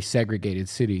Chicago is a very segregated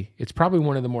city. It's probably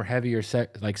one of the more heavier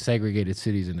like segregated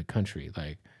cities in the country.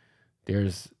 Like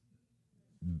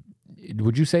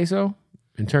would you say so?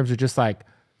 In terms of just like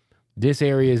this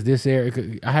area is this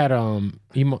area. I had Iman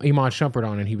Shumpert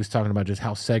on and he was talking about just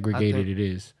how segregated it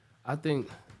is. I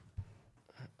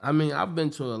mean, I've been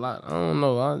to a lot. I don't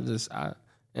know.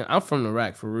 And I'm from the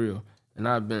rack for real. And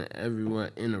I've been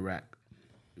everywhere in the rack.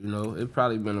 You know, it's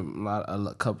probably been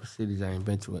a couple cities I ain't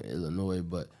been to in Illinois,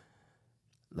 but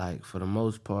like for the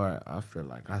most part, I feel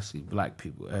like I see black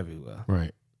people everywhere.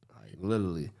 Right. Like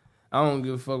literally. I don't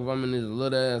give a fuck if I'm in this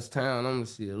little ass town, I'm gonna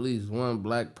see at least one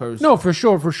black person. No, for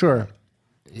sure. For sure.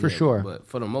 But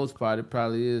for the most part, it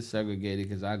probably is segregated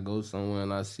because I go somewhere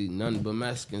and I see nothing but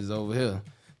Mexicans over here.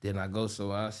 Then I go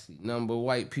somewhere, I see nothing but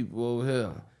white people over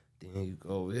here. Then you go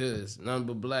over here, it's nothing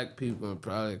but black people and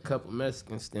probably a couple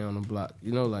Mexicans stay on the block.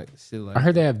 You know, like shit like I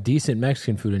heard they have decent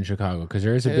Mexican food in Chicago because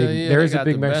there is a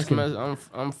big Mexican.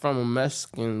 I'm from a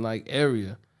Mexican like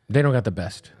area. They don't got the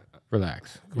best.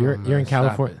 Relax. You're in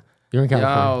California. You're in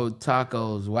California. Y'all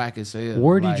tacos whack as hell.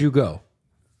 Where did you go?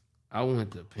 I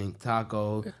went to Pink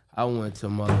Taco. I went to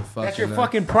motherfucking. That's your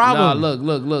fucking problem. Nah,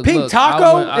 look. Pink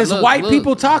Taco is white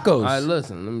people tacos. All right,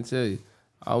 listen. Let me tell you.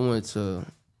 I went to.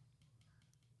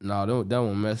 No, that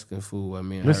one Mexican food where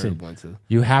me and Herb went to.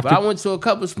 You have but I went to a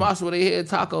couple spots where they had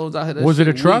tacos out here. Was it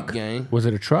a truck? Was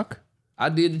it a truck? I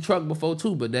did the truck before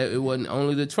too, but it wasn't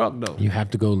only the truck though. You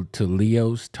have to go to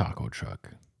Leo's Taco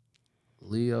Truck.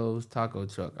 Leo's Taco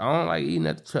Truck. I don't like eating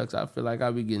at the trucks. I feel like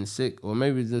I be getting sick, or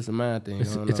maybe it's just a mind thing.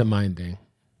 It's a mind thing.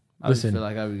 Listen, I feel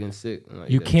like I be getting sick. Like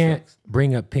you can't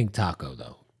bring up Pink Taco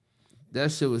though.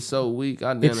 That shit was so weak.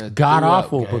 It's god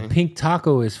awful, but Pink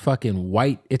Taco is fucking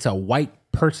white. It's a white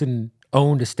person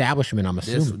owned establishment. I'm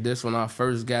assuming. This when I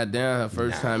first got down, her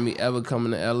first time me ever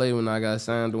coming to LA when I got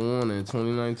signed to Warner in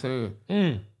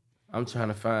 2019. I'm trying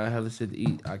to find hella shit to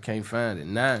eat. I can't find it.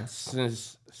 Now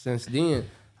since then.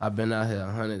 I've been out here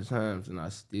 100 times and I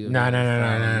still. No. I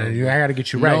gotta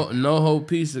get you right. No whole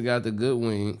pizza got the good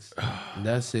wings.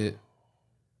 That's it.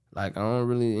 Like I don't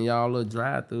really in y'all little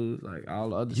drive-throughs like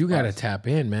all the other. You spots. Gotta tap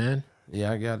in, man.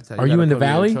 Yeah, I gotta tap. Are you in the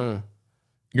valley?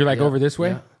 You're like over this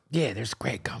way. Yeah, there's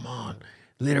great. Come on,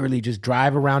 literally just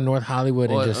drive around North Hollywood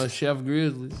and just. Chef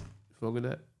Grizzlies. Fuck with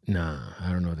that. Nah,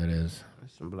 I don't know what that is.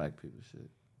 That's some black people shit.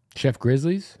 Chef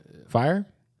Grizzlies, fire.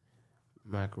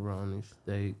 Macaroni,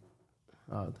 steak.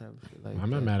 All type of shit like I'm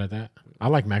not mad at that. I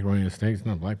like macaroni and steaks. It's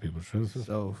not black people. Soul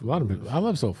food. A lot of people. I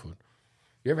love soul food.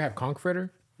 You ever have conch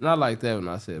fritter? Not like that when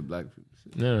I said black people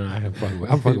shit. No. I'm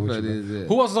fucking with you.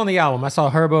 Who else is on the album? I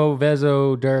saw Herbo,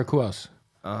 Vezo, Durk. Who else?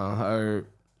 Herb,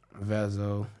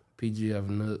 Vezo, PGF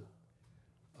Nook,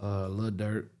 Lil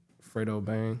Durk, Fredo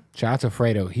Bang. Shout out to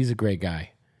Fredo. He's a great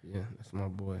guy. Yeah, that's my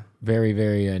boy. Very,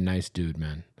 very nice dude,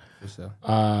 man. For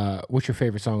sure. What's your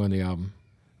favorite song on the album?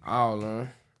 All of them.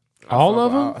 All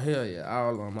of them? Hell yeah,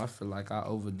 all of them. I feel like I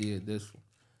overdid this one.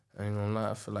 I ain't gonna lie,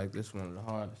 I feel like this one of the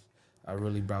hardest. I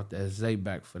really brought that Zay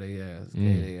back for their ass.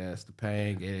 Gave their ass the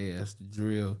pain, gave their ass the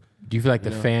drill. Do you feel like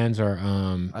the fans are...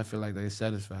 I feel like they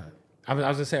satisfied. I was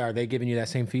gonna say, are they giving you that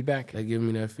same feedback? They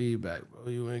giving me that feedback.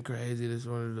 Bro, you went crazy. This is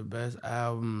one of the best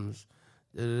albums.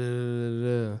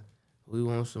 We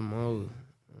want some more.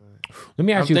 Let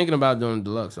me ask you... I'm thinking about doing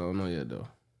deluxe. I don't know yet, though.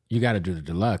 You got to do the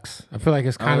deluxe. I feel like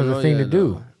it's kind of the thing to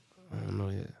do. I don't know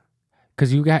yet.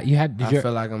 Cause I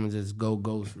feel like I'm gonna just go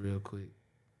ghost real quick,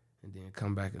 and then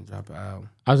come back and drop an album.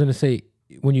 I was gonna say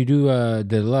when you do the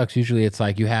deluxe, usually it's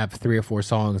like you have 3 or 4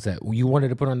 songs that you wanted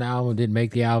to put on the album, didn't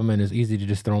make the album, and it's easy to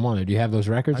just throw them on there. Do you have those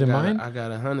records in mind? I got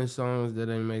 100 songs that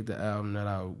didn't make the album that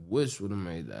I wish would have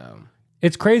made the album.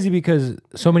 It's crazy because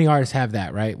so many artists have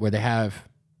that, right? Where they have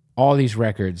all these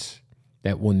records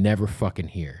that we'll never fucking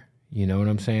hear. You know what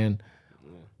I'm saying?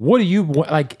 What do you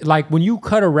like when you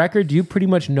cut a record? Do you pretty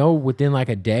much know within like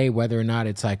a day whether or not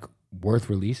it's like worth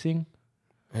releasing?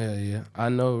 Hell yeah, I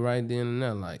know right then and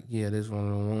there. Like, yeah, this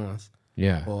one of the ones.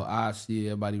 Yeah. Or I see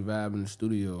everybody vibe in the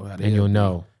studio, and you'll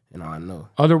know. And I know.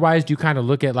 Otherwise, do you kind of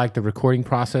look at like the recording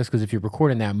process? Because if you're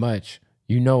recording that much,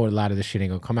 you know a lot of this shit ain't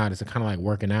gonna come out. It's kind of like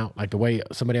working out, like the way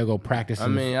somebody will go practice.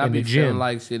 I be feeling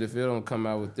like shit. If it don't come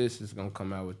out with this, it's gonna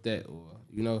come out with that, or.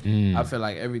 You know, I feel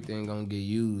like everything gonna get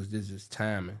used. This is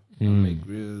timing.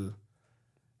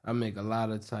 I make a lot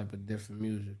of type of different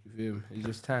music. You feel me? It's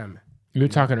just timing. You were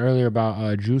talking earlier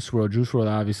about Juice WRLD. Juice WRLD,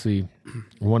 obviously,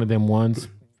 one of them ones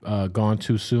gone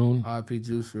too soon. R.I.P.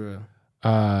 Juice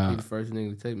WRLD. He the first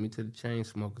nigga to take me to the chain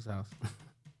smoker's house.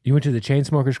 You went to the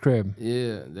Chainsmokers crib.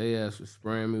 Yeah, they asked for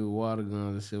spraying me with water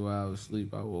guns and shit while I was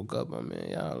asleep. I woke up, my man,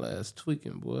 y'all ass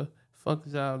tweaking, boy. Fuck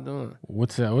is y'all doing?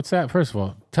 What's that? What's that? First of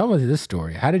all, tell me this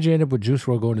story. How did you end up with Juice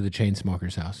WRLD going to the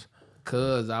Chainsmokers house?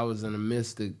 Cause I was in the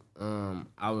Mystic.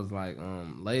 I was like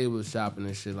label shopping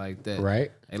and shit like that.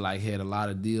 Right. They like had a lot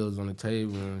of deals on the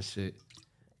table and shit.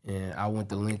 And I went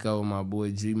to link up with my boy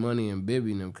G Money and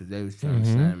Bibby and them because they was trying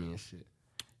to sign me and shit.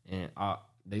 And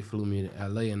they flew me to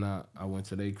LA and I went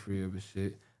to their crib and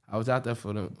shit. I was out there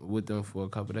with them for a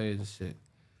couple days and shit.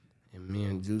 And me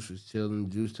and Juice was chilling.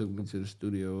 Juice took me to the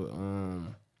studio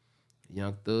with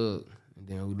Young Thug. And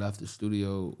then we left the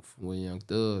studio with Young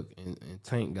Thug and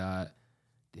Tank God.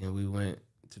 Then we went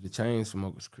to the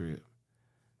Chainsmokers crib.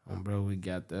 Bro, we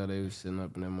got there. They was sitting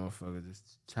up in that motherfucker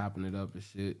just chopping it up and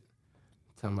shit.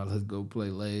 Talking about let's go play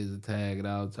laser tag and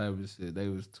all type of shit. They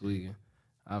was tweaking.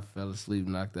 I fell asleep,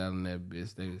 knocked out in that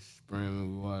bitch. They was spraying me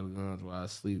with water guns while I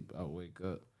sleep. I wake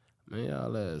up. Man,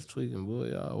 y'all ass tweaking, boy.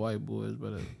 Y'all white boys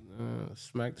better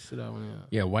smack the shit out of y'all.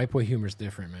 Yeah, white boy humor's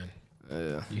different, man.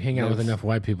 Yeah. You hang out with enough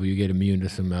white people, you get immune to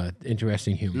some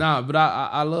interesting humor. Nah, but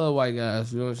I love white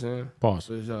guys. You know what I'm saying? Pause.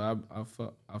 For sure, I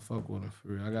fuck with them for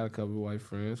real. I got a couple white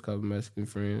friends, a couple Mexican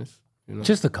friends. You know?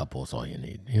 Just a couple is all you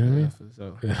need. You know what I mean? For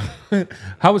sure.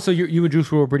 How was so you and Juice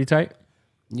WRLD were pretty tight?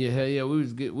 Yeah, hell yeah, we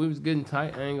was getting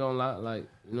tight. I ain't gonna lie, like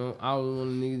you know, I was one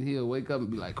of the niggas he'll wake up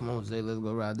and be like, "Come on, Zay, let's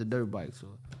go ride the dirt bike." So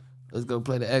let's go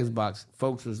play the Xbox.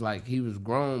 Folks was like, he was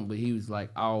grown, but he was like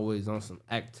always on some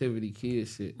activity kid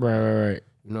shit. Right.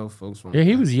 You know, folks. Yeah,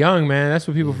 he was young, man. That's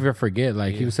what people forget.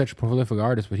 Like he was such a prolific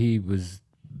artist, but he was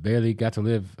barely got to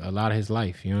live a lot of his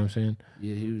life. You know what I'm saying?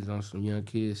 Yeah, he was on some young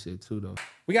kid shit too, though.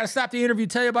 We got to stop the interview,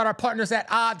 tell you about our partners at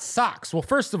Odd Socks. Well,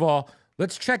 first of all,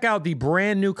 let's check out the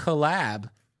brand new collab.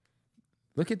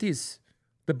 Look at these,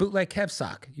 the Bootleg Kev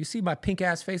sock. You see my pink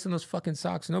ass face on those fucking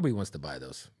socks? Nobody wants to buy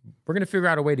those. We're going to figure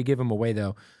out a way to give them away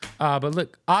though. But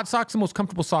look, Odd Socks, the most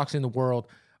comfortable socks in the world.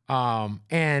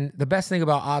 And the best thing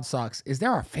about Odd Socks is they're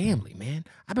our family, man.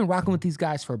 I've been rocking with these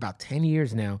guys for about 10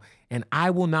 years now, and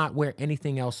I will not wear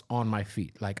anything else on my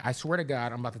feet. Like, I swear to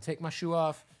God, I'm about to take my shoe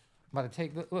off. I'm about to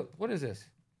take, look, what is this?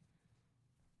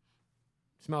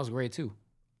 It smells great too.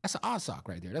 That's an Odd Sock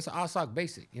right there. That's an Odd Sock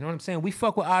basic. You know what I'm saying? We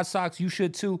fuck with Odd Socks. You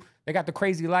should too. They got the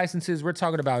crazy licenses. We're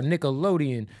talking about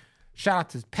Nickelodeon. Shout out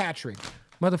to Patrick.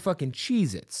 Motherfucking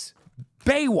Cheez-Its.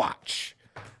 Baywatch.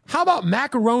 How about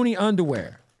macaroni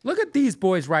underwear? Look at these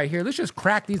boys right here. Let's just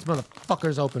crack these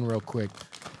motherfuckers open real quick.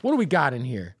 What do we got in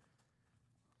here?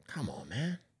 Come on,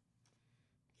 man.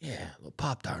 Yeah, a little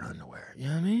Pop-Tart underwear. You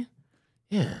know what I mean?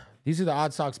 Yeah. These are the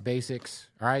Odd Socks basics.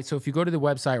 All right. So if you go to the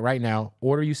website right now,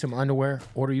 order you some underwear,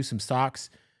 order you some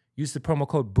socks, use the promo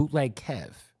code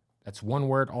BootlegKev. That's one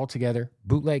word altogether,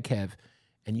 BootlegKev,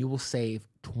 and you will save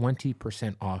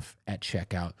 20% off at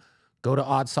checkout. Go to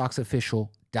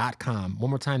oddsocksofficial.com. One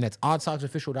more time, that's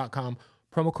oddsocksofficial.com,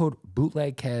 promo code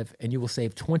BootlegKev, and you will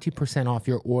save 20% off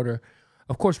your order.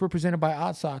 Of course, we're presented by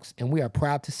Odd Socks, and we are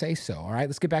proud to say so. All right,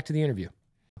 let's get back to the interview.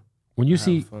 When you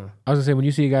see, I was gonna say, when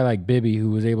you see a guy like Bibby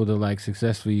who was able to like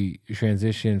successfully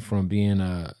transition from being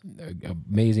a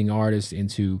amazing artist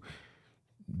into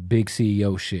big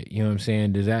CEO shit, you know what I'm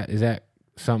saying? Is that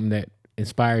something that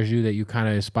inspires you, that you kind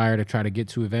of aspire to try to get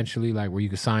to eventually, like where you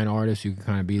can sign artists, you can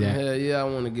kind of be that? Hell yeah, I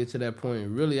want to get to that point.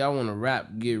 Really, I want to rap,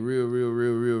 get real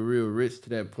rich to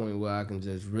that point where I can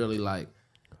just really like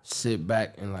sit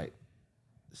back and like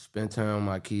spend time with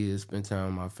my kids, spend time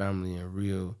with my family,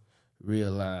 and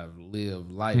live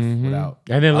life without,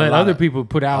 and then let other people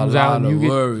put albums out and you get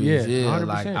worries. Yeah,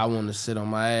 like I want to sit on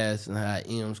my ass and have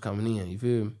M's coming in. You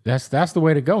feel me? That's the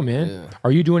way to go, man. Yeah.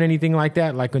 Are you doing anything like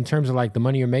that, like in terms of like the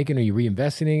money you're making? Are you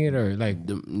reinvesting it, or like?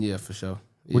 Yeah, for sure.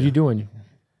 Yeah. What are you doing?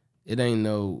 It ain't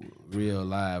no real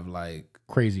live like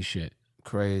crazy shit.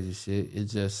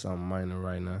 It's just something minor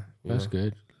right now. That's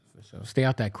good. For sure. Stay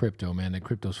out that crypto, man.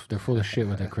 They're full of shit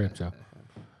with that crypto.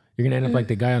 You're going to end up like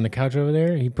the guy on the couch over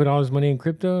there. He put all his money in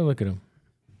crypto. Look at him.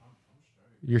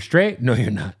 You're straight? No,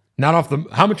 you're not. Not off the...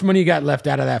 How much money you got left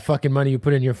out of that fucking money you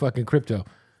put in your fucking crypto?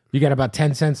 You got about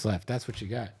 10 cents left. That's what you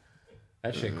got.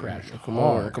 That shit crashed. Come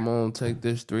on, take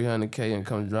this $300K and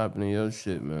come drop it in your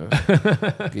shit, man.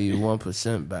 Give you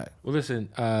 1% back. Well, listen,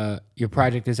 your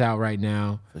project is out right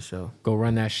now. For sure. Go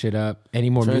run that shit up.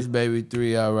 Any more Trench Baby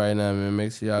 3 out right now, man.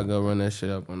 Make sure y'all go run that shit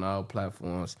up on all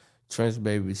platforms. Trench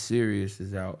Baby Serious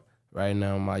is out right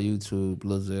now on my YouTube,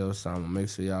 Lil Osama. Make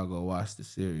sure y'all go watch the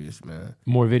series, man.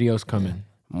 More videos coming.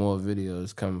 Yeah. More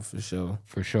videos coming for sure.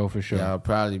 For sure. Y'all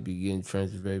probably be getting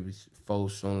Trench Baby 4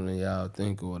 sooner than y'all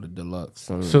think, or the deluxe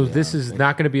sooner. So this is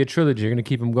not going to be a trilogy. You're going to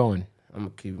keep them going. I'm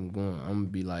gonna keep him going. I'm gonna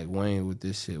be like Wayne with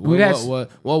this shit. Well,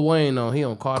 What Wayne on? He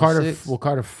on Carter 6? Well,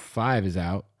 Carter 5 is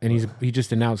out, and he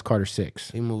just announced Carter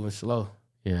 6. He moving slow.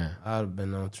 Yeah. I'd have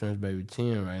been on Trench Baby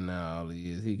 10 right now all the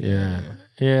years.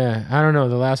 Yeah. I don't know.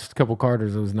 The last couple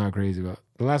Carters I was not crazy about.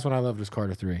 The last one I loved was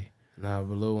Carter 3. Nah,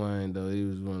 but Lil Wayne though, he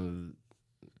was one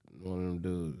of them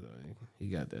dudes. Like, he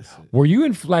got that shit. Were you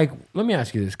in like? Let me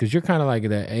ask you this, because you're kind of like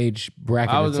that age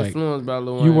bracket. I was influenced by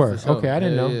Lil Wayne. You were for sure. okay. I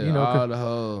didn't know. Yeah, you know, all the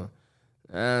whole.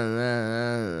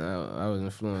 I was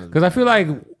influenced because I feel like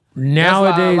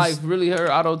nowadays, that's why I really heard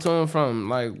auto tune from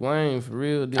like Wayne for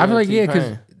real. I feel like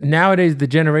because nowadays the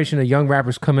generation of young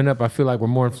rappers coming up, I feel like we're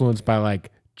more influenced by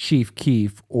like Chief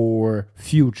Keef or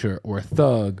Future or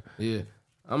Thug. Yeah,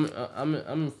 I'm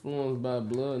influenced by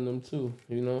Blood and them too.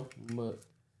 You know, but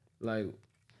like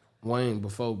Wayne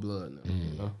before Blood.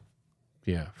 You know?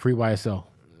 Yeah, free YSL.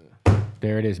 Yeah.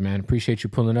 There it is, man. Appreciate you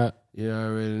pulling up. Yeah, I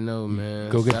already know, man.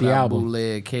 Go get the album.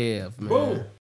 Bootleg Calf, man. Boom.